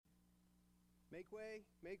Make way,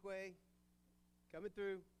 make way. Coming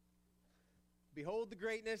through. Behold the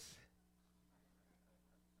greatness.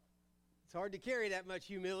 It's hard to carry that much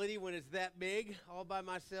humility when it's that big, all by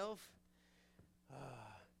myself.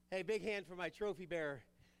 Hey, big hand for my trophy bearer.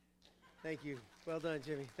 Thank you. Well done,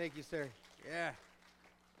 Jimmy. Thank you, sir. Yeah.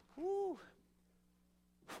 Woo.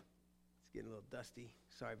 It's getting a little dusty.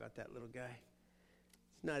 Sorry about that, little guy.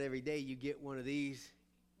 It's not every day you get one of these.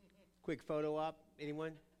 Quick photo op.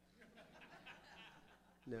 Anyone?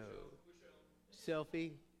 No.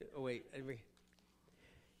 Selfie. Oh wait.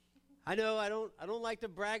 I know I don't like to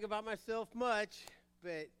brag about myself much,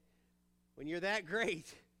 but when you're that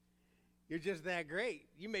great, you're just that great.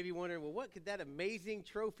 You may be wondering, well, what could that amazing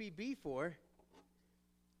trophy be for?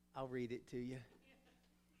 I'll read it to you.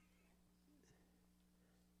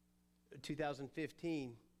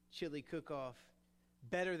 2015 chili cook-off,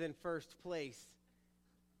 better than first place.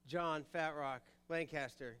 John Fatrock,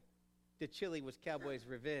 Lancaster. The chili was Cowboys'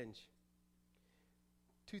 revenge.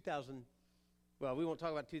 Well, we won't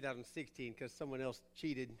talk about 2016 because someone else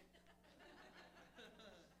cheated.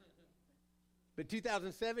 But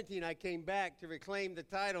 2017, I came back to reclaim the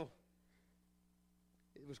title.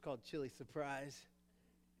 It was called Chili Surprise.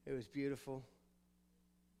 It was beautiful.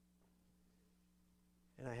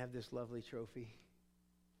 And I have this lovely trophy.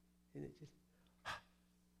 And it just,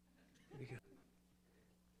 here we go.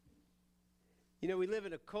 You know, we live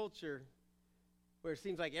in a culture where it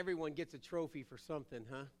seems like everyone gets a trophy for something,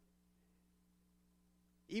 huh?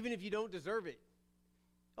 Even if you don't deserve it.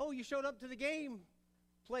 Oh, you showed up to the game,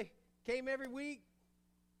 came every week.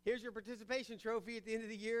 Here's your participation trophy at the end of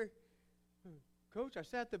the year. Coach, I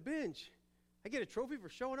sat the bench. I get a trophy for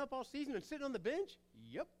showing up all season and sitting on the bench?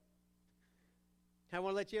 Yep. I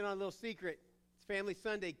want to let you in on a little secret. It's Family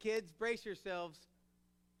Sunday. Kids, brace yourselves.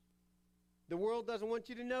 The world doesn't want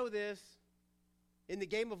you to know this. In the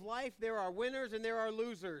game of life, there are winners and there are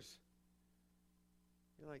losers.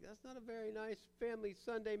 You're like, that's not a very nice Family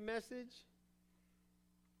Sunday message.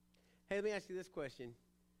 Hey, let me ask you this question.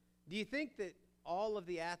 Do you think that all of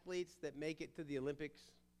the athletes that make it to the Olympics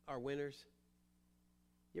are winners?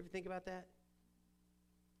 You ever think about that?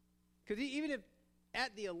 Because even if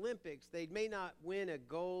at the Olympics they may not win a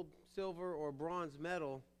gold, silver, or bronze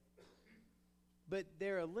medal, but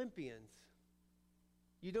they're Olympians.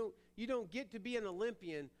 You don't get to be an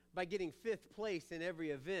Olympian by getting fifth place in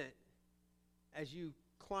every event as you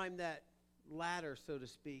climb that ladder, so to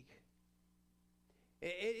speak.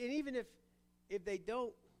 And even if they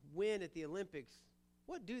don't win at the Olympics,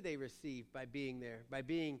 what do they receive by being there, by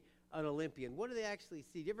being an Olympian? What do they actually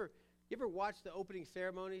see? You ever watch the opening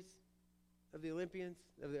ceremonies of the Olympians,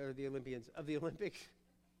 of the Olympics?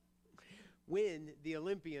 When the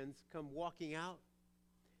Olympians come walking out,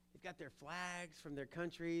 they've got their flags from their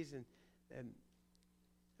countries, and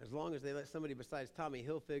as long as they let somebody besides Tommy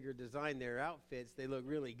Hilfiger design their outfits, they look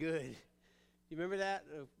really good. You remember that?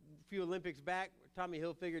 A few Olympics back, Tommy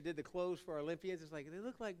Hilfiger did the clothes for our Olympians. It's like, they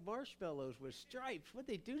look like marshmallows with stripes. What'd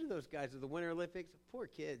they do to those guys at the Winter Olympics? Poor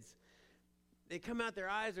kids. They come out, their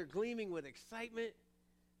eyes are gleaming with excitement.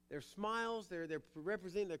 Their smiles, they're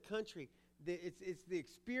representing their country. It's the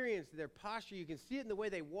experience, their posture. You can see it in the way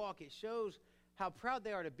they walk. It shows how proud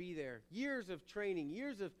they are to be there. Years of training,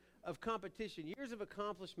 years of competition, years of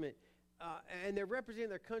accomplishment, and they're representing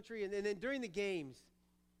their country. And then during the games,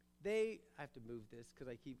 I have to move this because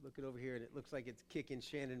I keep looking over here and it looks like it's kicking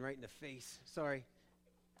Shannon right in the face. Sorry.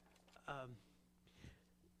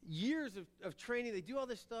 Years of training, they do all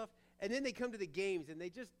this stuff, and then they come to the games and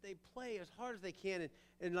they play as hard as they can.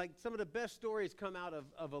 And like some of the best stories come out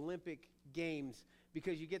of Olympic games,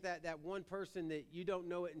 because you get that one person that you don't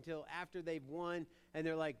know it until after they've won, and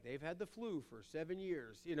they're like, they've had the flu for 7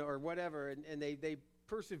 years, or whatever, and they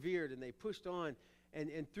persevered and they pushed on,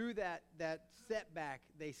 and through that setback,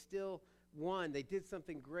 they still won. They did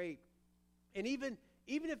something great. And even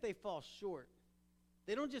if they fall short,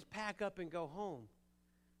 they don't just pack up and go home.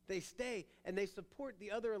 They stay and they support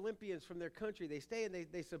the other Olympians from their country. They stay and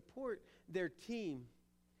they support their team.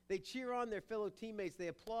 They cheer on their fellow teammates. They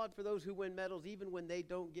applaud for those who win medals, even when they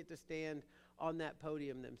don't get to stand on that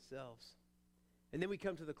podium themselves. And then we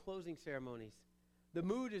come to the closing ceremonies. The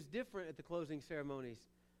mood is different at the closing ceremonies.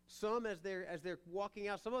 Some, as they're walking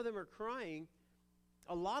out, some of them are crying.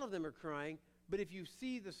 A lot of them are crying. But if you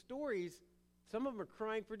see the stories, some of them are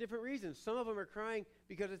crying for different reasons. Some of them are crying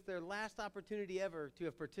because it's their last opportunity ever to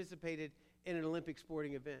have participated in an Olympic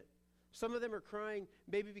sporting event. Some of them are crying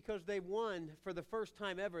maybe because they won for the first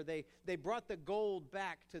time ever. They brought the gold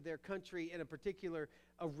back to their country in a particular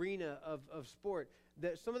arena of sport.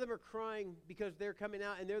 Some of them are crying because they're coming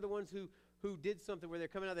out and they're the ones who did something where they're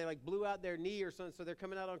coming out, they like blew out their knee or something, so they're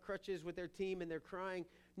coming out on crutches with their team and they're crying,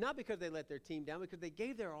 not because they let their team down, because they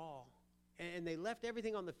gave their all. And they left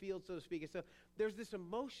everything on the field, so to speak. And so there's this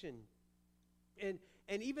emotion. And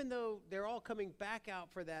even though they're all coming back out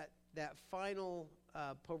for that final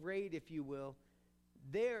parade, if you will,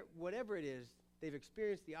 whatever it is, they've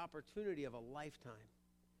experienced the opportunity of a lifetime.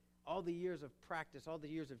 All the years of practice, all the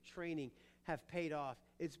years of training have paid off.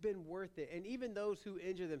 It's been worth it. And even those who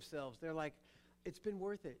injure themselves, they're like, it's been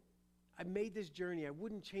worth it. I made this journey. I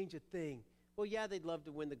wouldn't change a thing. Well, yeah, they'd love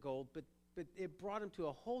to win the gold, but it brought them to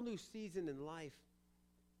a whole new season in life.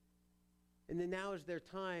 And then now is their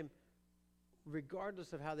time,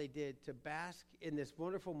 regardless of how they did, to bask in this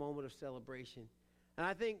wonderful moment of celebration. And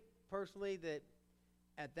I think personally that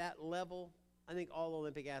at that level, I think all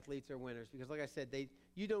Olympic athletes are winners, because like I said,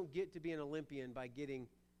 you don't get to be an Olympian by getting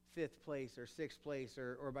 5th place or 6th place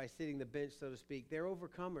or by sitting the bench, so to speak. They're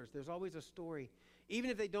overcomers. There's always a story. Even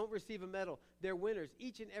if they don't receive a medal, they're winners.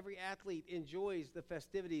 Each and every athlete enjoys the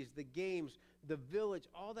festivities, the games, the village,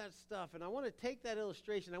 all that stuff. And I want to take that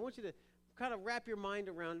illustration. I want you to kind of wrap your mind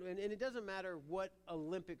around, and it doesn't matter what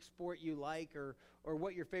Olympic sport you like or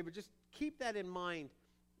what your favorite, just keep that in mind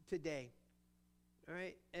today. All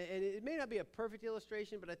right? And it may not be a perfect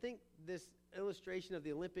illustration, but I think this illustration of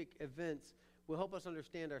the Olympic events will help us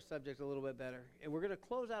understand our subject a little bit better. And we're going to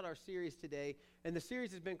close out our series today, and the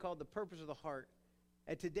series has been called The Purpose of the Heart.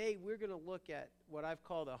 And today we're going to look at what I've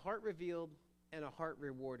called a heart revealed and a heart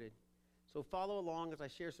rewarded. So follow along as I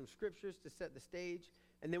share some scriptures to set the stage,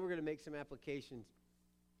 and then we're going to make some applications.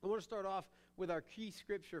 I want to start off with our key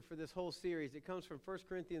scripture for this whole series. It comes from 1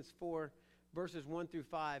 Corinthians 4, verses 1 through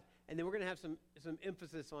 5, and then we're going to have some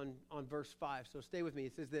emphasis on verse 5. So stay with me.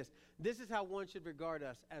 It says this: "This is how one should regard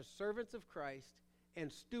us, as servants of Christ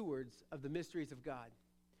and stewards of the mysteries of God.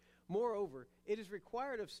 Moreover, it is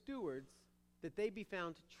required of stewards that they be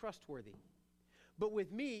found trustworthy. But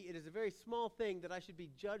with me, it is a very small thing that I should be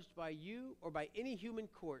judged by you or by any human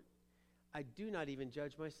court. I do not even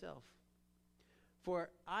judge myself. For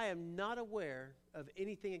I am not aware of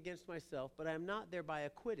anything against myself, but I am not thereby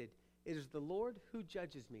acquitted. It is the Lord who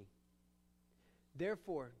judges me.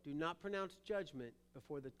 Therefore, do not pronounce judgment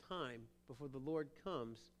before the Lord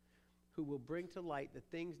comes, who will bring to light the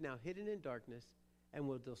things now hidden in darkness and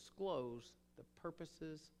will disclose the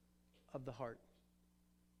purposes of the heart."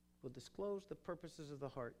 Will disclose the purposes of the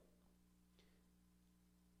heart.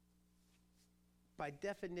 By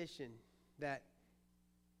definition, that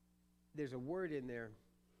there's a word in there.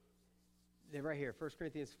 Right here, 1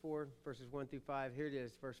 Corinthians 4, verses 1 through 5. Here it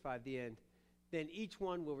is, verse 5, the end. "Then each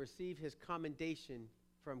one will receive his commendation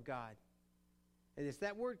from God." And it's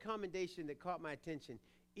that word commendation that caught my attention.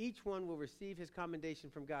 Each one will receive his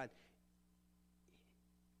commendation from God.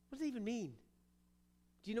 What does it even mean?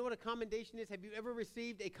 Do you know what a commendation is? Have you ever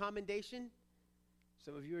received a commendation?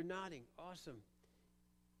 Some of you are nodding. Awesome.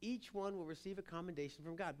 Each one will receive a commendation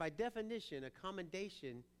from God. By definition, a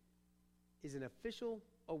commendation is an official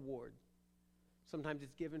award. Sometimes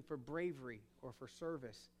it's given for bravery or for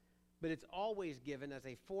service, but it's always given as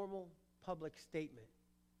a formal public statement.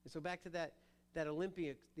 And so back to the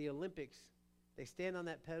Olympics, they stand on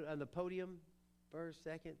the podium, first,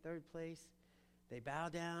 second, third place. They bow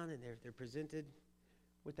down and they're presented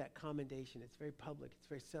with that commendation. It's very public. It's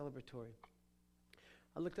very celebratory.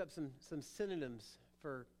 I looked up some synonyms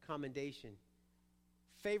for commendation.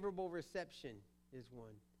 Favorable reception is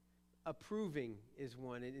one. Approving is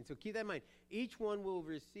one. And so keep that in mind. Each one will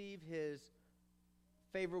receive his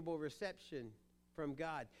favorable reception from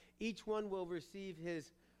God. Each one will receive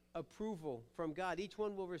his approval from God. Each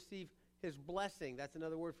one will receive his blessing. That's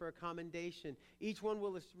another word for a commendation. Each one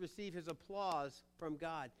will receive his applause from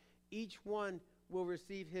God. Each one will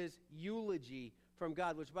receive his eulogy from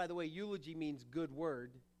God, which, by the way, eulogy means good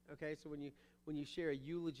word. Okay, so when you share a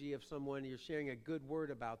eulogy of someone, you're sharing a good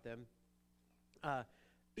word about them.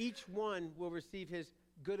 Each one will receive his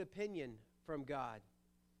good opinion from God,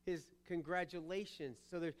 his congratulations.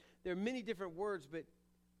 So there are many different words, but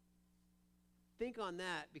think on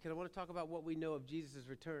that, because I want to talk about what we know of Jesus'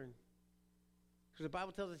 return. Because the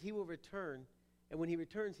Bible tells us he will return, and when he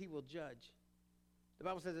returns, he will judge. The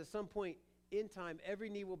Bible says at some point in time, every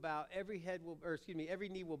knee will bow, every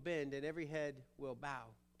knee will bend, and every head will bow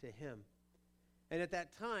to him. And at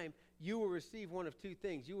that time, you will receive one of two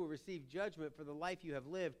things. You will receive judgment for the life you have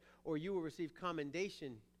lived, or you will receive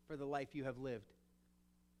commendation for the life you have lived.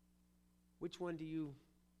 Which one do you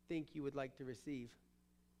think you would like to receive?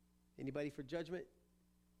 Anybody for judgment?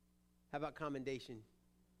 How about commendation?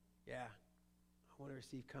 Yeah, I want to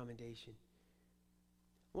receive commendation.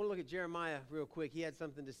 I want to look at Jeremiah real quick. He had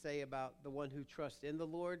something to say about the one who trusts in the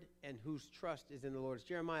Lord and whose trust is in the Lord. It's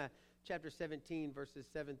Jeremiah chapter 17, verses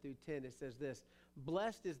 7 through 10. It says this: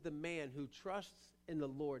 "Blessed is the man who trusts in the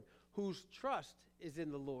Lord, whose trust is in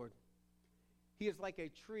the Lord. He is like a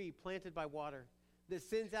tree planted by water that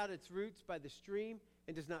sends out its roots by the stream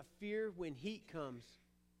and does not fear when heat comes.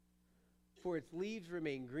 For its leaves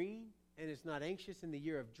remain green and is not anxious in the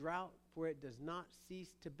year of drought, for it does not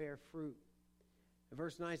cease to bear fruit." And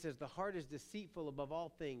verse 9 says, "The heart is deceitful above all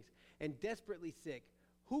things and desperately sick.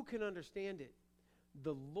 Who can understand it?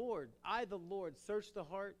 The Lord, the Lord, search the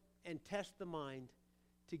heart and test the mind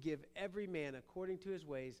to give every man according to his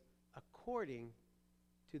ways, according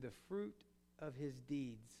to the fruit of his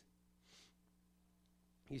deeds."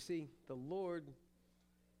 You see, the Lord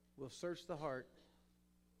will search the heart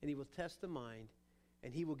and he will test the mind,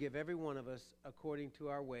 and he will give every one of us according to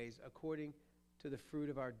our ways, according to the fruit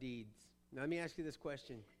of our deeds. Now, let me ask you this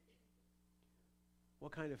question.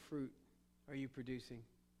 What kind of fruit are you producing?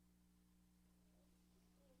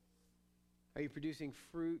 Are you producing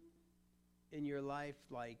fruit in your life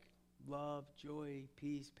like love, joy,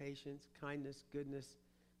 peace, patience, kindness, goodness,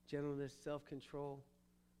 gentleness, self-control?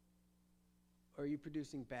 Or are you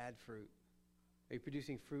producing bad fruit? Are you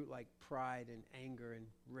producing fruit like pride and anger and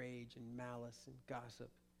rage and malice and gossip,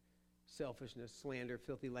 selfishness, slander,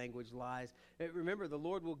 filthy language, lies? Remember, the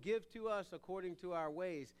Lord will give to us according to our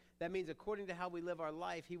ways. That means according to how we live our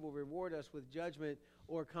life, he will reward us with judgment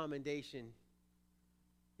or commendation.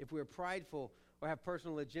 If we're prideful or have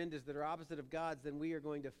personal agendas that are opposite of God's, then we are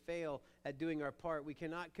going to fail at doing our part. We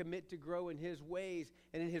cannot commit to grow in his ways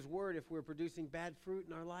and in his word if we're producing bad fruit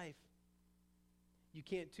in our life. You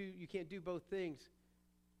can't do both things.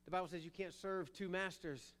 The Bible says you can't serve two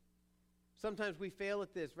masters. Sometimes we fail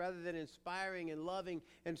at this. Rather than inspiring and loving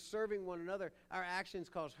and serving one another, our actions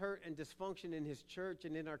cause hurt and dysfunction in his church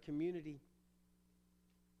and in our community.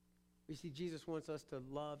 You see, Jesus wants us to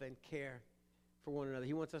love and care for one another.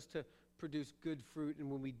 He wants us to produce good fruit. And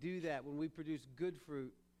when we do that, when we produce good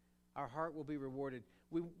fruit, our heart will be rewarded.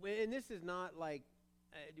 And this is not like,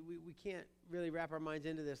 we can't really wrap our minds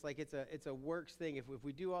into this like it's a works thing. If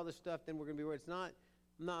we do all this stuff, then we're going to be rewarded.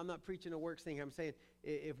 I'm not preaching a works thing. I'm saying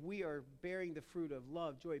if we are bearing the fruit of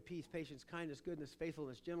love, joy, peace, patience, kindness, goodness,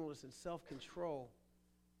 faithfulness, gentleness, and self-control,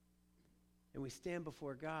 and we stand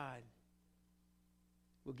before God,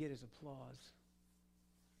 we'll get his applause.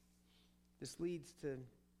 This leads to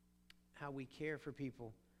how we care for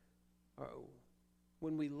people.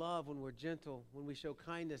 When we love, when we're gentle, when we show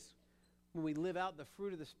kindness, when we live out the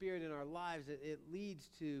fruit of the Spirit in our lives, it leads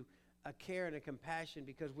to a care and a compassion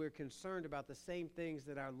because we're concerned about the same things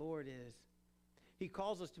that our Lord is. He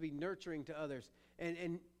calls us to be nurturing to others.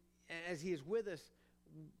 And as he is with us,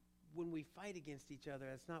 when we fight against each other,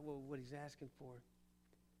 that's not what he's asking for.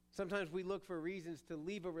 Sometimes we look for reasons to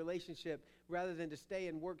leave a relationship rather than to stay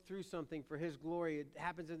and work through something for his glory. It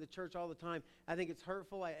happens in the church all the time. I think it's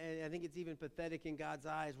hurtful. I think it's even pathetic in God's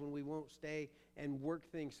eyes when we won't stay and work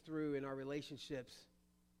things through in our relationships.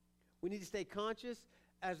 We need to stay conscious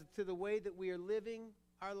as to the way that we are living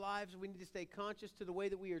our lives. We need to stay conscious to the way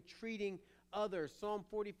that we are treating others. Psalm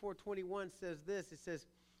 44:21 says this. It says,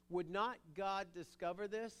 "Would not God discover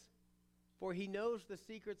this? For he knows the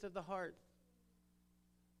secrets of the heart."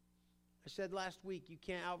 I said last week, you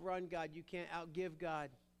can't outrun God. You can't outgive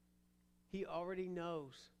God. He already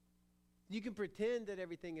knows. You can pretend that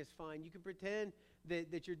everything is fine. You can pretend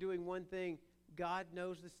that you're doing one thing. God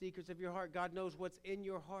knows the secrets of your heart. God knows what's in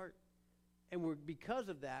your heart. And because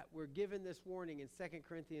of that, we're given this warning in 2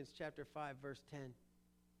 Corinthians chapter 5, verse 10.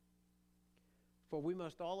 "For we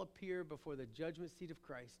must all appear before the judgment seat of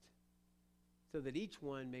Christ, so that each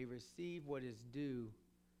one may receive what is due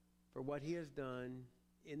for what he has done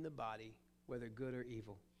in the body, whether good or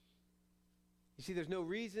evil." You see, there's no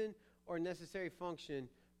reason or necessary function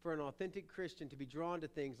for an authentic Christian to be drawn to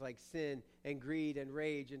things like sin and greed and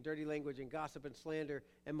rage and dirty language and gossip and slander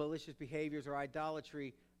and malicious behaviors or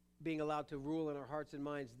idolatry being allowed to rule in our hearts and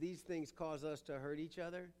minds. These things cause us to hurt each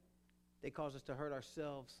other. They cause us to hurt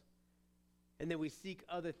ourselves. And then we seek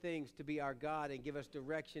other things to be our God and give us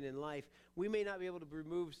direction in life. We may not be able to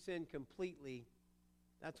remove sin completely.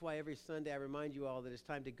 That's why every Sunday I remind you all that it's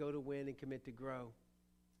time to go to win and commit to grow.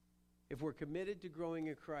 If we're committed to growing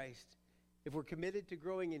in Christ, if we're committed to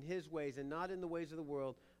growing in his ways and not in the ways of the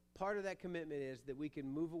world, part of that commitment is that we can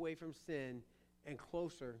move away from sin and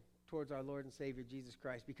closer towards our Lord and Savior, Jesus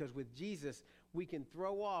Christ. Because with Jesus, we can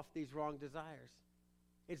throw off these wrong desires.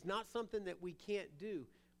 It's not something that we can't do.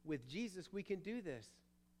 With Jesus, we can do this.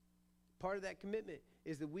 Part of that commitment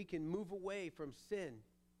is that we can move away from sin.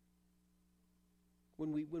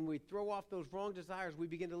 When we throw off those wrong desires, we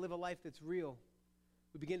begin to live a life that's real.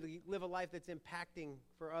 We begin to live a life that's impacting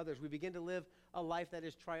for others. We begin to live a life that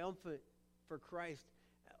is triumphant for Christ.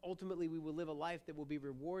 Ultimately, we will live a life that will be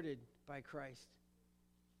rewarded by Christ.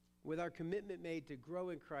 With our commitment made to grow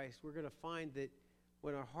in Christ, we're going to find that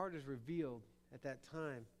when our heart is revealed at that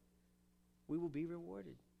time, we will be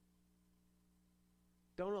rewarded.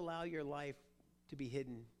 Don't allow your life to be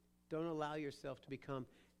hidden. Don't allow yourself to become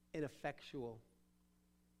ineffectual.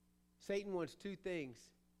 Satan wants two things.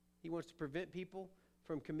 He wants to prevent people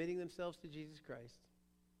from committing themselves to Jesus Christ.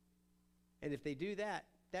 And if they do that,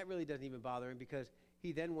 that really doesn't even bother him, because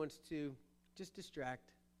he then wants to just distract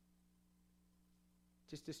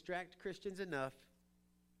Christians enough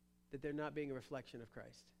that they're not being a reflection of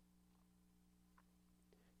Christ,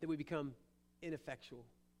 that we become ineffectual.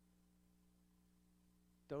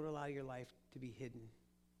 Don't allow your life to be hidden.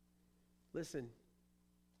 Listen,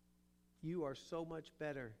 you are so much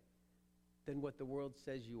better than what the world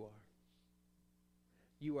says you are.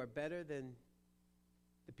 You are better than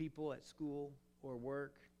the people at school or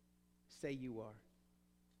work say you are.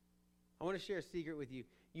 I want to share a secret with you.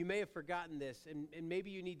 You may have forgotten this, and maybe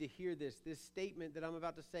you need to hear this statement that I'm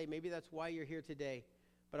about to say. Maybe that's why you're here today.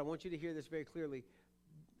 But I want you to hear this very clearly.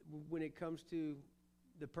 When it comes to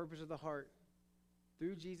the purpose of the heart,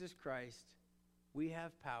 through Jesus Christ, we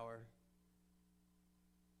have power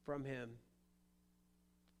from him.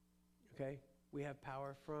 Okay? We have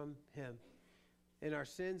power from him. In our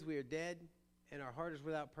sins, we are dead, and our heart is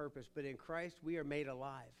without purpose. But in Christ, we are made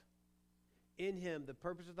alive. In him, the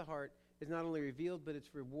purpose of the heart is not only revealed, but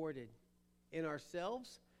it's rewarded. In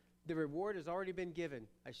ourselves, the reward has already been given.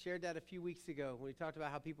 I shared that a few weeks ago when we talked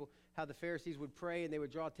about how the Pharisees would pray and they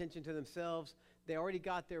would draw attention to themselves. They already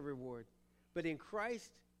got their reward. But in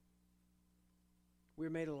Christ,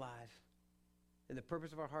 we're made alive. And the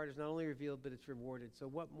purpose of our heart is not only revealed, but it's rewarded. So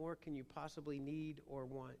what more can you possibly need or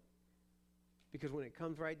want? Because when it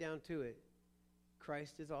comes right down to it,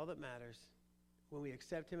 Christ is all that matters. When we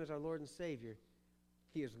accept him as our Lord and Savior,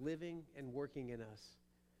 he is living and working in us.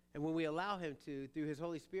 And when we allow him to, through his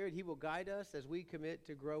Holy Spirit, he will guide us as we commit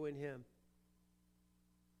to grow in him.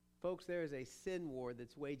 Folks, there is a sin war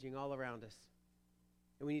that's waging all around us.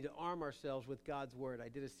 And we need to arm ourselves with God's word. I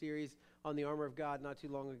did a series on the armor of God not too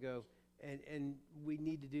long ago, and we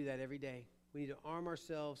need to do that every day. We need to arm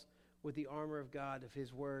ourselves with the armor of God, of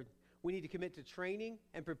his word. We need to commit to training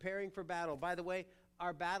and preparing for battle. By the way,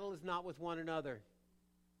 our battle is not with one another.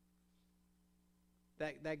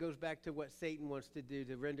 That goes back to what Satan wants to do,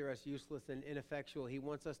 to render us useless and ineffectual. He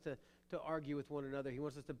wants us to argue with one another. He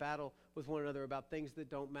wants us to battle with one another about things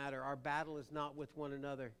that don't matter. Our battle is not with one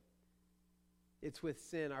another. It's with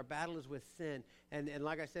sin. Our battle is with sin. And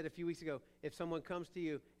like I said a few weeks ago, if someone comes to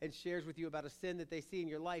you and shares with you about a sin that they see in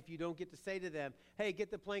your life, you don't get to say to them, hey, get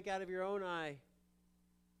the plank out of your own eye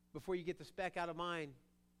before you get the speck out of mine.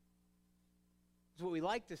 It's what we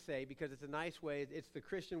like to say because it's a nice way. It's the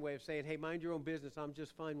Christian way of saying, hey, mind your own business. I'm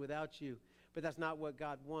just fine without you. But that's not what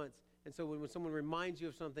God wants. And so when someone reminds you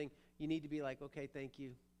of something, you need to be like, okay, thank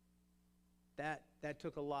you. That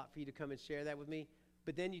took a lot for you to come and share that with me.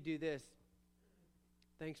 But then you do this.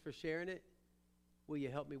 Thanks for sharing it. Will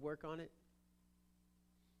you help me work on it?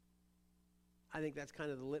 I think that's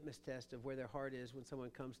kind of the litmus test of where their heart is when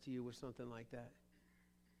someone comes to you with something like that.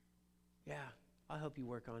 Yeah, I'll help you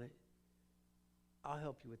work on it. I'll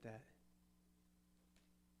help you with that.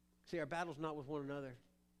 See, our battle's not with one another.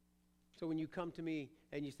 So when you come to me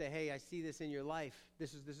and you say, hey, I see this in your life.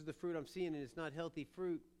 This is the fruit I'm seeing, and it's not healthy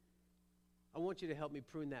fruit. I want you to help me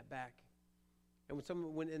prune that back. And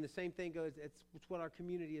and the same thing goes, it's what our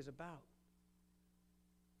community is about.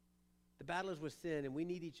 The battle is with sin, and we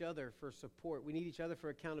need each other for support. We need each other for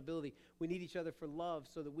accountability. We need each other for love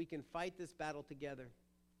so that we can fight this battle together.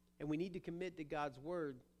 And we need to commit to God's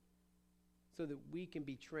word so that we can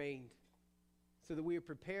be trained, so that we are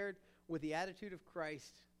prepared with the attitude of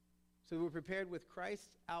Christ, so that we're prepared with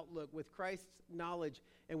Christ's outlook, with Christ's knowledge,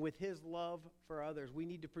 and with his love for others. We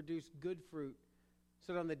need to produce good fruit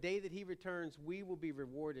so that on the day that he returns, we will be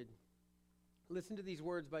rewarded. Listen to these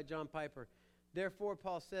words by John Piper. Therefore,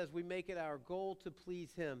 Paul says, we make it our goal to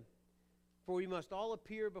please him. For we must all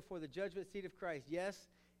appear before the judgment seat of Christ. Yes,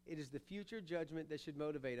 it is the future judgment that should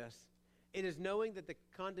motivate us. It is knowing that the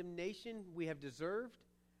condemnation we have deserved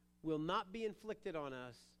will not be inflicted on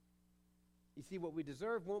us. You see, what we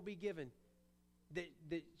deserve won't be given.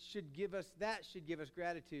 That should give us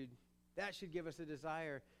gratitude. That should give us a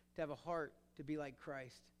desire to have a heart to be like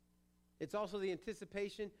Christ. It's also the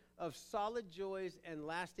anticipation of solid joys and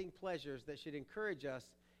lasting pleasures that should encourage us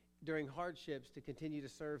during hardships to continue to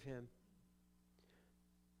serve him.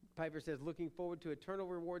 Piper says, looking forward to eternal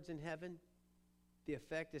rewards in heaven, the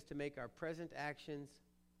effect is to make our present actions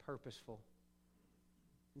purposeful.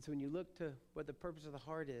 And so when you look to what the purpose of the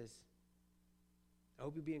heart is, I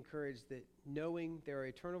hope you'll be encouraged that knowing there are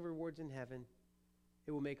eternal rewards in heaven,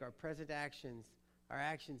 it will make our present actions, our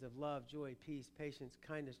actions of love, joy, peace, patience,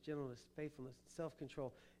 kindness, gentleness, faithfulness,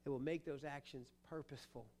 self-control, it will make those actions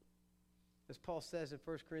purposeful. As Paul says in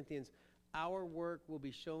 1 Corinthians, our work will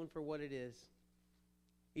be shown for what it is,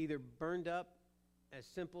 either burned up as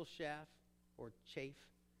simple chaff or chaff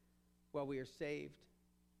while we are saved,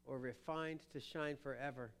 or refined to shine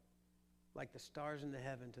forever like the stars in the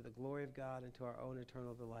heaven to the glory of God and to our own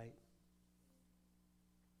eternal delight.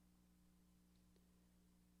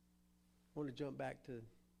 I want to jump back to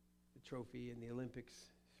the trophy and the Olympics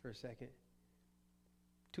for a second.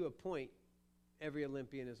 To a point, every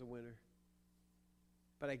Olympian is a winner.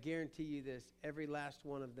 But I guarantee you this, every last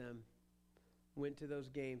one of them went to those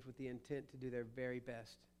games with the intent to do their very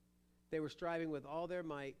best. They were striving with all their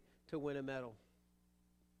might to win a medal.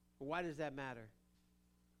 Why does that matter?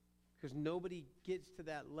 Because nobody gets to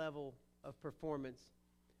that level of performance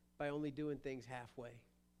by only doing things halfway.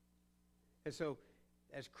 And so,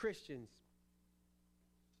 as Christians,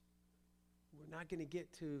 we're not going to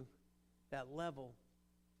get to that level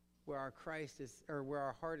where our Christ is, or where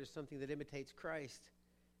our heart is something that imitates Christ,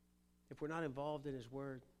 if we're not involved in His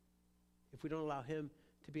Word, if we don't allow Him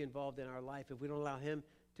to be involved in our life, if we don't allow Him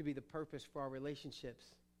to be the purpose for our relationships.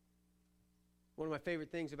 One of my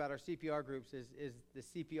favorite things about our CPR groups is the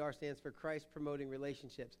CPR stands for Christ Promoting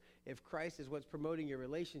Relationships. If Christ is what's promoting your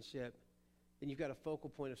relationship, then you've got a focal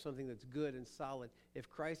point of something that's good and solid. If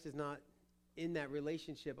Christ is not in that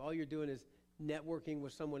relationship, all you're doing is networking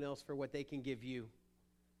with someone else for what they can give you.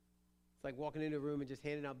 It's like walking into a room and just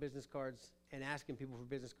handing out business cards and asking people for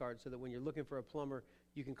business cards so that when you're looking for a plumber,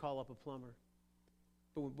 you can call up a plumber.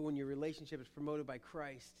 But when your relationship is promoted by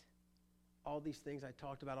Christ, all these things I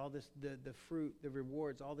talked about, all this, the fruit, the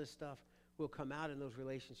rewards, all this stuff will come out in those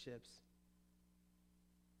relationships.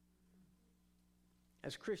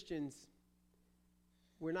 As Christians,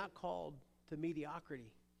 we're not called to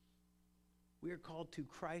mediocrity. We are called to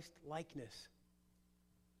Christ-likeness,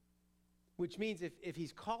 which means if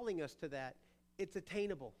He's calling us to that, it's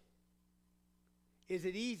attainable. Is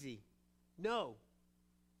it easy? No.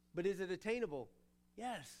 But is it attainable?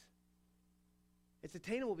 Yes. It's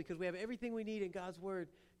attainable because we have everything we need in God's Word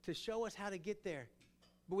to show us how to get there.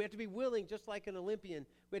 But we have to be willing, just like an Olympian,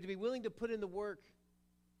 we have to be willing to put in the work.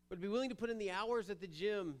 We have to be willing to put in the hours at the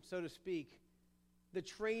gym, so to speak, the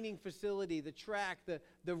training facility, the track,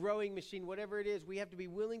 the rowing machine, whatever it is. We have to be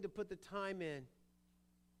willing to put the time in.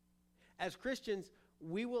 As Christians,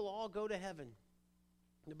 we will all go to heaven.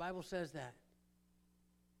 The Bible says that.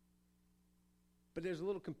 But there's a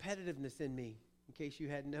little competitiveness in me, in case you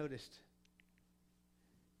hadn't noticed.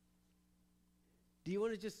 Do you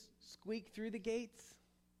want to just squeak through the gates?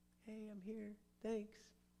 Hey, I'm here. Thanks.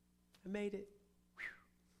 I made it. Whew.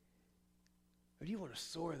 Or do you want to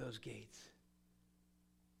soar those gates?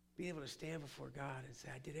 Be able to stand before God and say,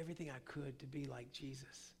 I did everything I could to be like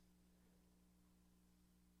Jesus.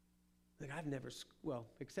 Like I've never,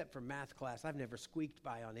 except for math class, I've never squeaked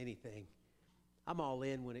by on anything. I'm all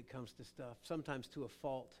in when it comes to stuff, sometimes to a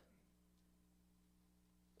fault.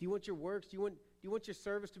 Do you want your works? Do you want your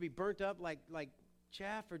service to be burnt up like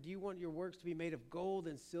chaff, or do you want your works to be made of gold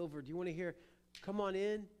and silver? Do you want to hear, come on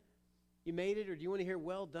in, you made it, or do you want to hear,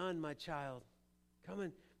 well done, my child? Come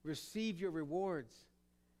and receive your rewards.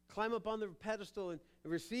 Climb up on the pedestal and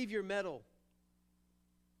receive your medal.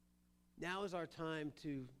 Now is our time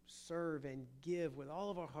to serve and give with all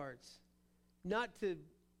of our hearts, not to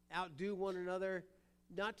outdo one another,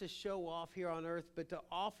 not to show off here on earth, but to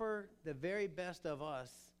offer the very best of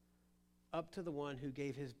us up to the one who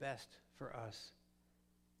gave His best for us.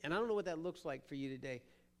 And I don't know what that looks like for you today,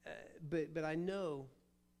 but I know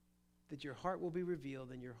that your heart will be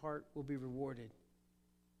revealed and your heart will be rewarded.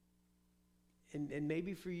 And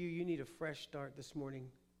maybe for you, you need a fresh start this morning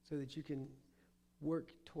so that you can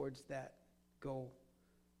work towards that goal.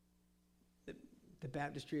 The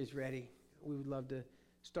baptistry is ready. We would love to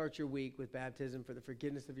start your week with baptism for the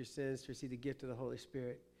forgiveness of your sins, to receive the gift of the Holy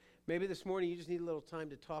Spirit. Maybe this morning you just need a little time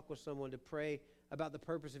to talk with someone, to pray about the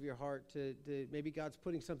purpose of your heart, to maybe God's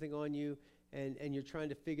putting something on you and you're trying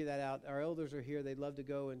to figure that out. Our elders are here. They'd love to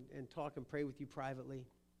go and talk and pray with you privately.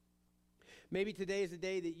 Maybe today is the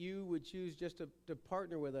day that you would choose just to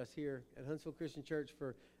partner with us here at Huntsville Christian Church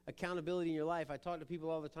for accountability in your life. I talk to people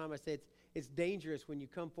all the time. I say it's dangerous when you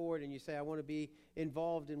come forward and you say, I want to be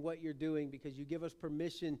involved in what you're doing, because you give us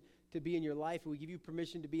permission to be in your life, and we give you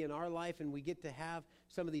permission to be in our life, and we get to have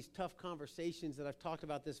some of these tough conversations that I've talked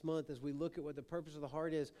about this month as we look at what the purpose of the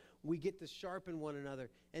heart is. We get to sharpen one another.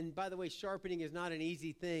 And by the way, sharpening is not an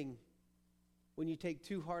easy thing. When you take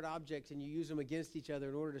two hard objects and you use them against each other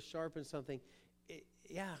in order to sharpen something,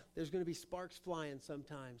 there's going to be sparks flying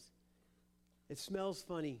sometimes. It smells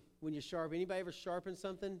funny when you sharpen. Anybody ever sharpen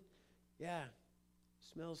something? Yeah,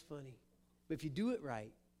 smells funny. But if you do it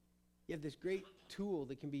right, you have this great tool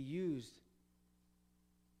that can be used.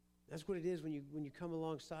 That's what it is when you come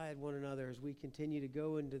alongside one another as we continue to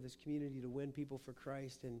go into this community to win people for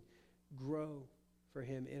Christ and grow for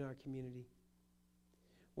Him in our community.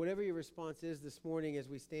 Whatever your response is this morning as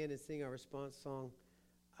we stand and sing our response song,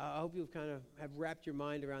 I hope you'll kind of have wrapped your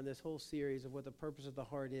mind around this whole series of what the purpose of the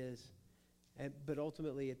heart is. But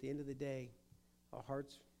ultimately, at the end of the day, our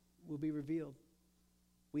hearts will be revealed.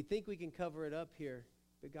 We think we can cover it up here,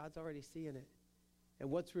 but God's already seeing it. And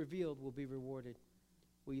what's revealed will be rewarded.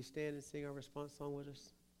 Will you stand and sing our response song with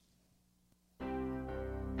us?